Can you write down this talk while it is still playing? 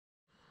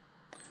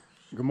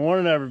Good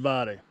morning,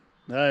 everybody.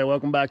 Hey,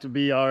 welcome back to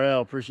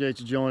BRL. Appreciate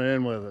you joining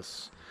in with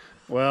us.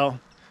 Well,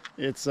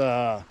 it's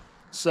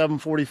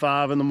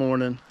 7:45 in the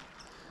morning.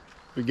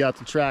 We got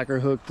the tracker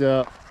hooked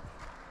up,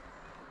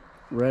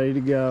 ready to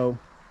go.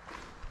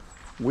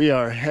 We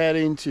are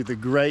heading to the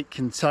Great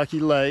Kentucky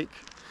Lake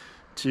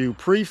to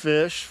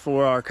pre-fish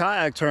for our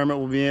kayak tournament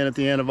we'll be in at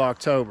the end of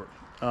October.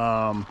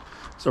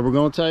 So we're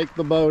going to take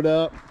the boat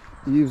up,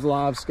 use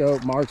live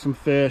scope, mark some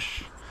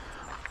fish.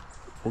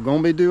 We're going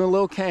to be doing a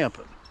little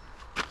camping.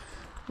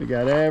 We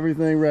got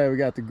everything ready. We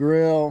got the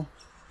grill,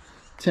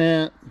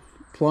 tent,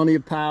 plenty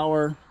of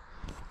power.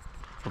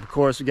 Of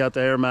course, we got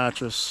the air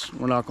mattress.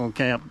 We're not going to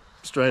camp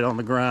straight on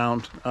the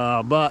ground,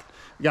 but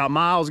we got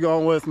Miles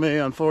going with me.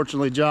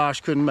 Unfortunately,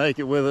 Josh couldn't make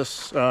it with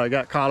us.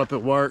 Got caught up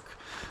at work,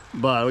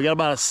 but we got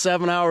about a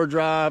 7-hour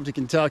drive to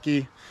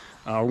Kentucky.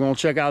 We're going to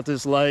check out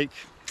this lake.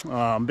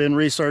 Been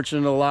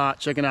researching it a lot,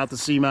 checking out the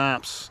sea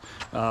maps.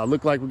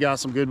 Look like we got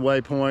some good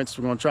waypoints.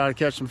 We're going to try to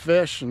catch some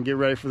fish and get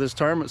ready for this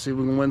tournament, see if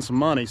we can win some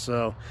money.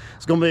 So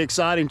it's going to be an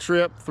exciting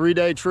trip,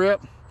 3-day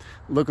trip.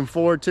 Looking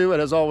forward to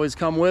it. As always,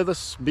 come with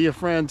us, be a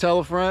friend, tell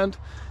a friend.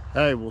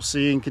 Hey, we'll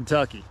see you in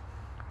Kentucky.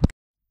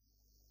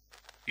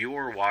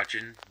 You're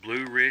watching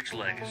Blue Ridge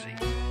Legacy.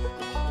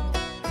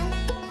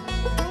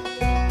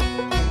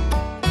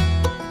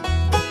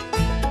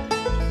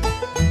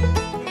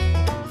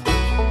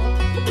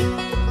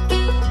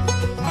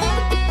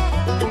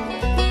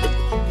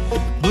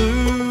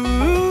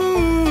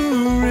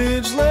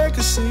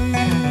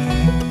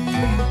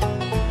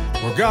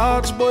 Where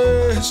God's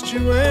blessed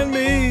you and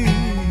me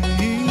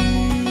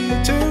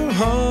to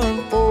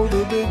hunt for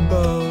the big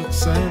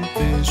bucks and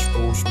fish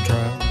for some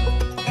trout.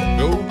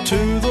 Go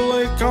to the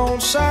lake on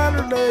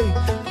Saturday,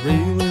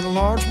 really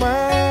large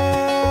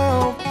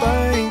mouth.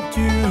 Thank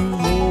you,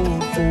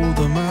 Lord, for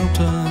the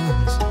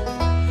mountains.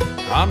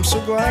 I'm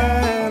so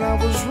glad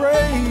I was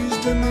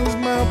raised in these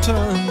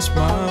mountains,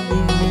 my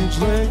Blue Ridge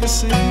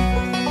legacy.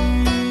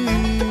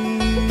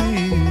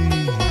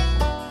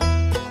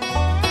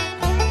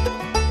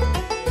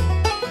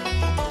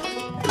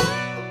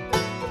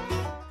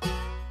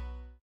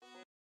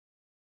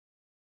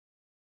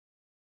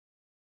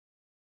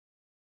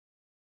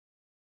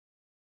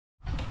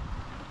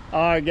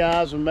 All right,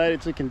 guys, we made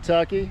it to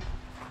Kentucky.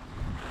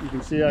 You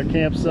can see our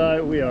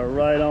campsite. We are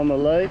right on the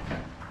lake.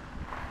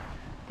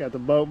 Got the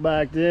boat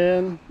backed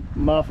in,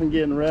 Muffin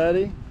getting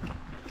ready.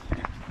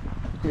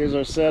 Here's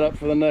our setup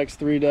for the next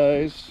 3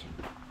 days.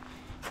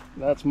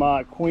 That's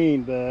my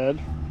queen bed.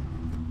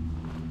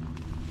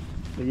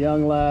 The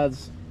young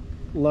lads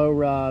low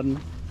riding.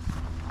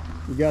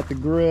 We got the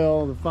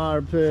grill, the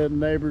fire pit,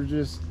 neighbor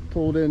just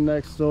pulled in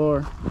next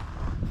door.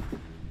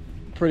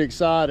 Pretty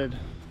excited.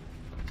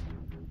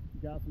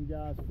 Got some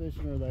guys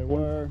fishing, or they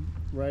were,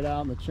 right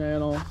out in the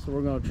channel. So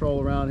we're going to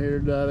troll around here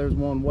today. There's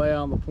one way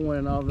out on the point,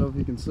 and I don't know if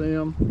you can see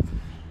them.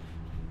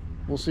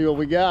 We'll see what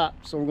we got.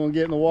 So we're going to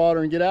get in the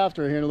water and get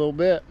after it here in a little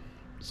bit.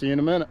 See you in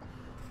a minute.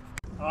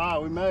 All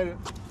right, we made it.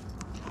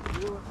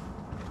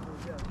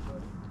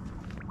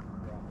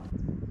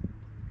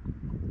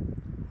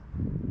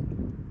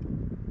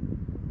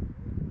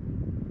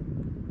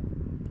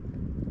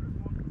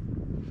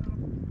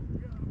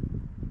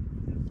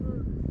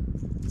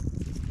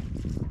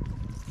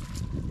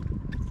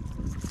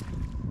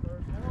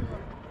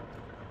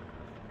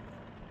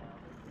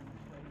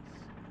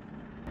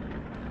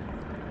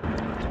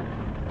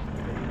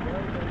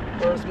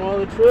 First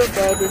one of the trip,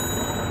 baby.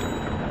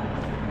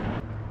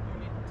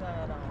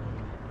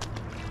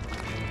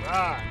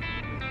 Right.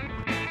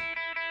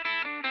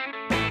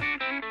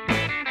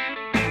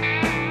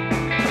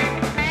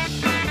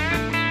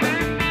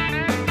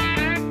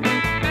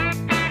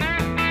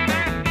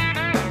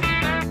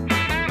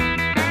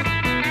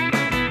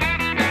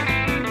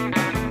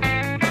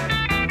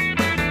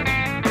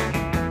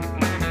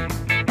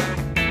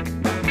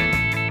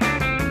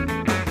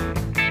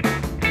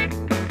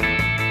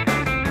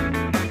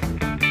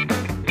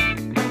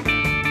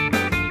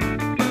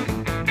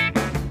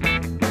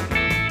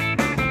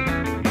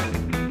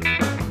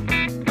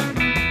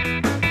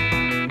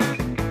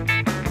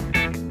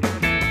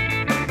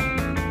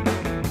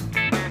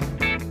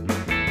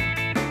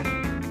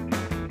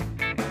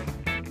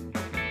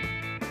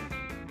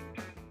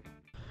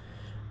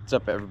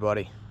 What's up,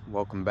 everybody?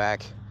 Welcome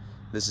back.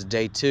 This is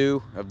day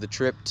 2 of the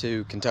trip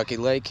to Kentucky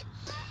Lake.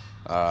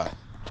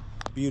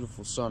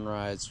 Beautiful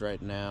sunrise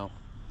right now.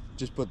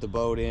 Just put the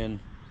boat in.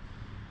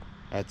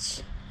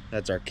 That's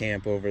our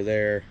camp over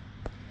there.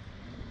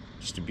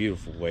 Just a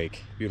beautiful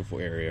lake, beautiful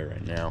area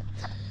right now.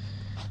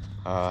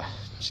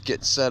 Just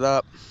getting set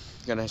up.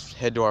 Gonna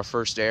head to our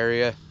first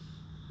area.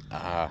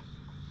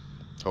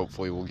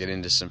 Hopefully we'll get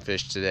into some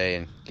fish today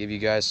and give you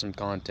guys some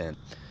content.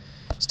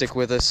 Stick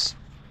with us.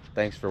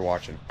 Thanks for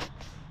watching.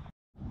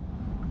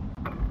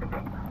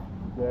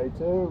 Day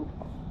 2.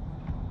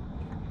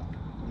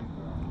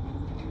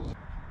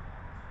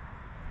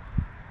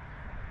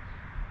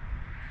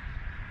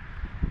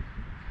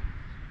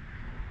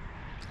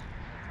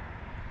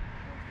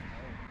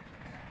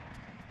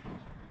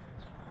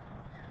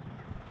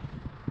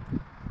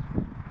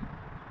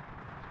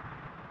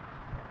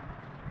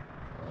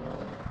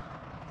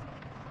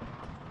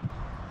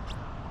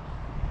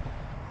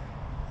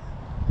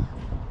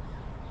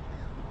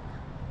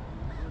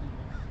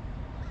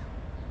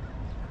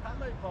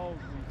 poles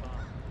will be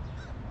fine.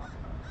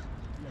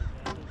 You got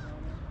cameras on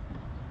there?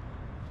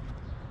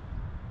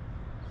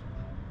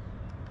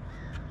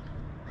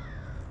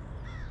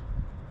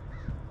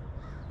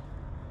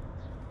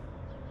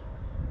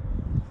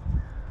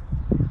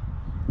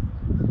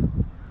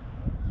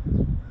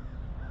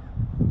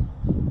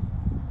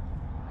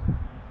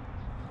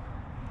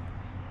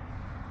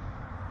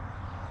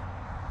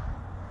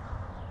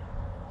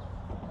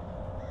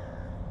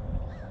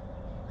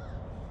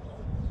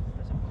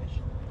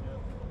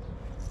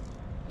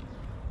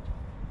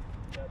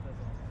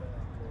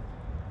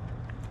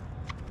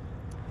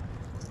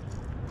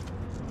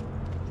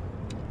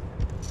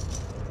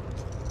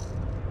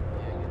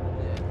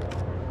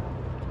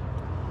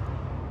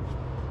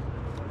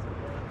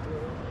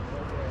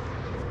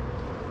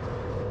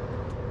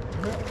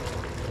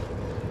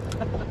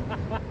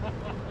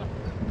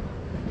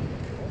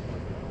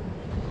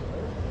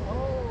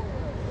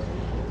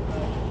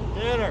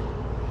 Dinner.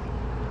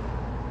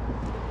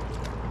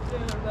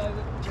 Dinner,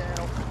 baby.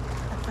 Channel.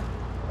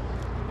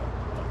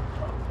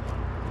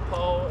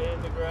 Pole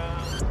in the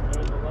ground.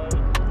 There's the lake.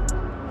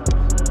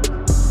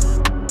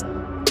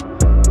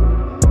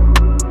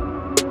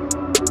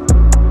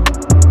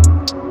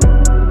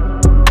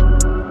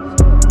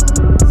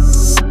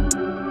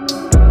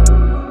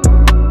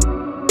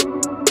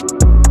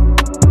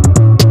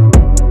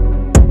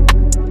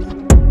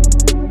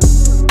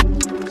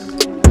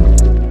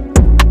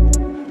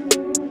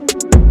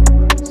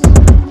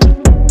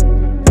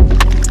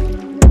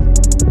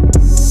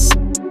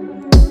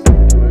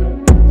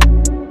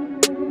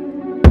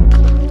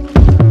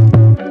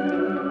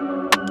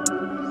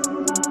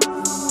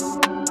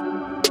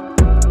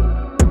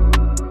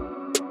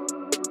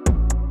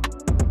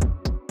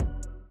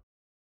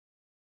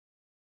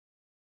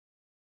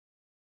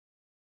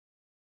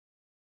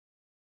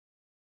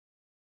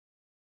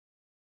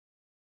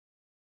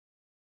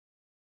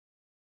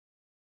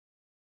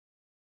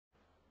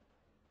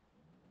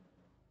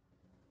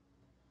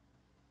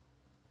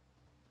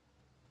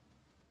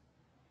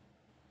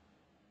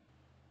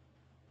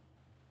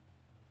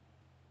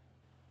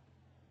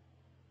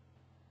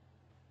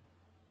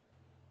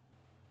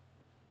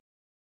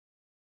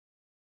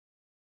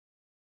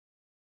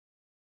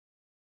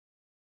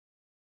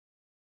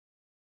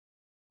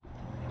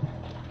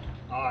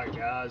 All right,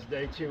 guys,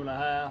 day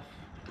 2.5.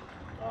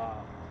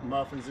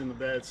 Muffin's in the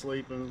bed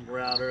sleeping. We're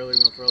out early.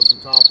 We're gonna throw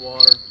some top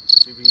water.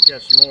 See if we can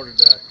catch some more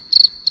today.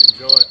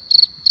 Enjoy it.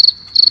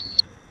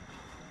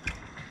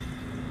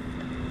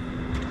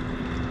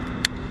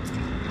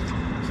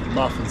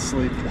 Muffin's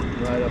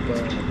sleeping right up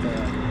there in the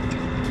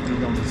pen. He's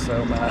gonna be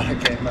so mad I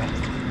came out.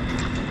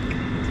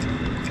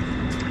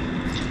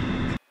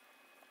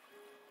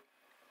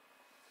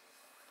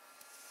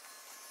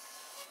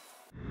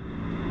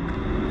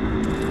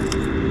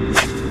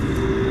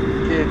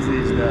 Kids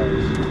these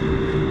days.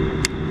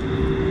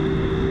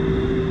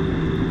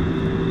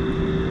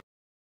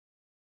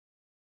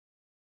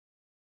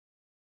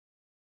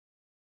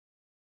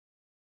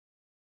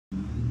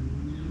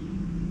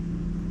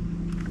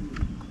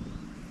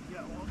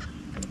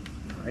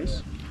 Nice.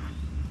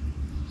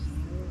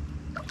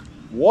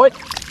 What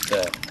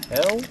the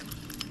hell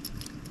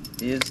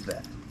is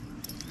that?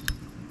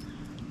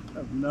 I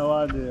have no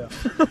idea.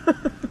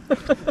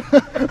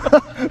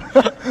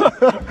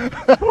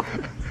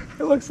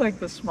 It looks like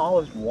the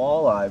smallest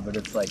walleye, but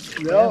it's like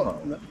No.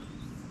 camo.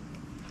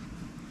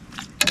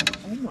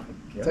 Oh my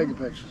god. Take a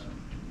picture.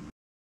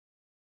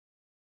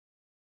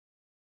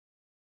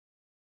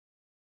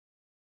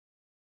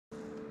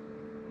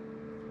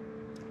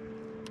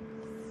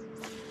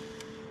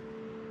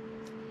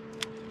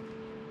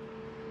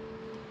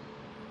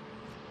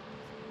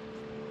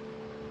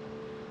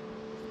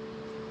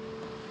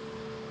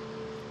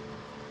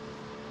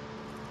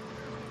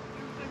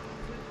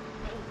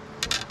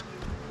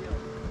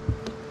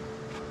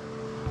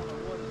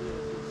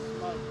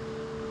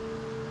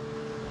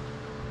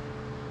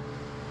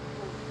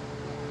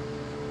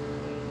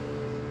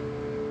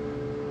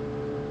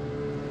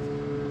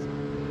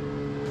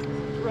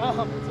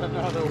 It's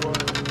another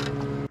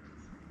one.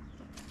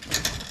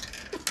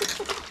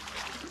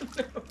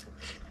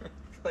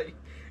 Like,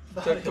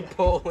 took the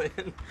pole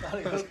in. Thought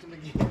he hooked him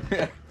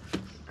again.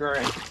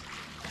 Great.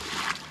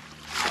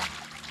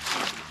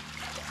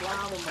 Flying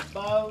on my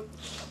boat.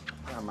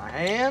 Got my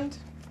hand.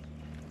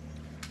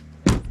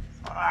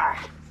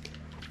 Ah.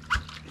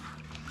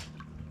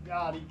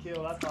 God, he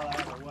killed. I thought I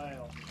had a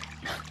whale.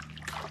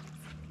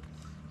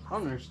 I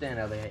don't understand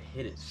how they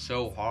hit it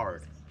so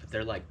hard, but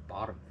they're like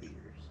bottom feeders.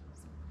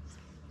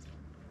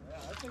 Yeah,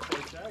 I think they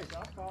chase.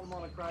 I've caught them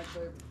on a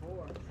crankbait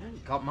before.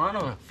 Caught mine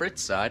on a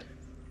Fritz side.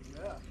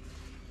 Yeah,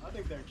 I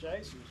think they're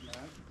chasers,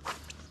 man.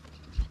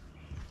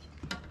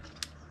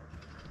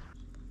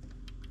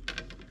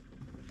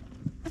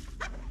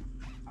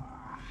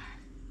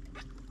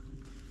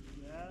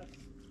 Yes.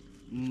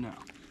 No.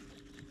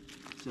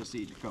 Just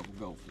eating a couple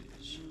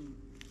goldfish.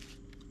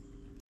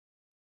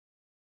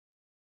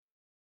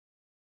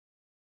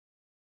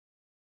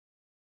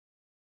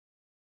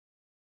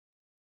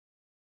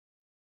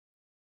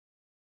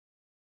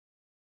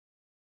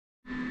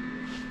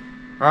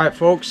 Alright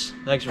folks,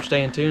 thanks for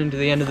staying tuned to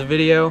the end of the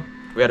video.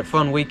 We had a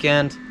fun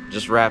weekend,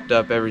 just wrapped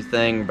up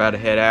everything, we're about to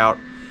head out.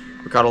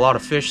 We caught a lot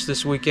of fish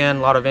this weekend,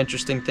 a lot of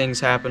interesting things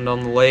happened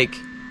on the lake.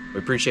 We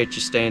appreciate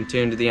you staying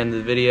tuned to the end of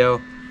the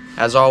video.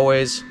 As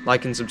always,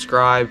 like and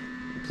subscribe.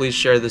 Please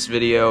share this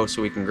video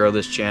so we can grow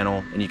this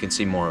channel and you can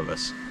see more of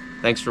us.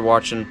 Thanks for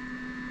watching.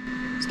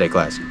 Stay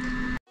classy.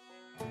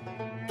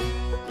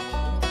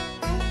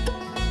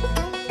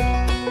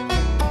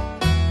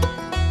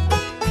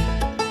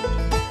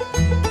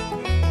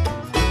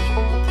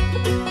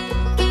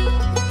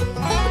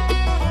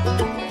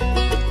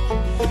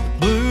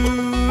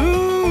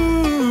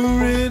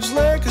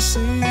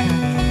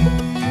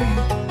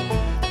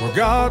 Where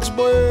God's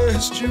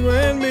blessed you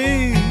and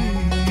me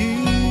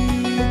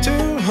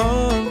to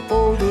hunt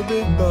for the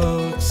big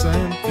bucks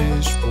and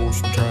fish for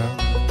some trout.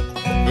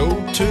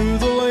 Go to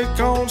the lake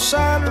on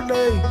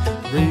Saturday,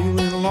 reel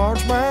in a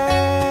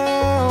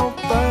largemouth.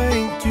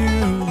 Thank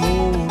you,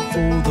 Lord,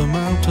 for the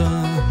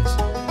mountains.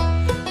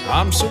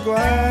 I'm so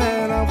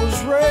glad I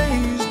was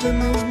raised in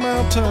these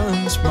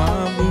mountains,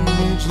 my Blue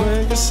Ridge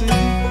legacy.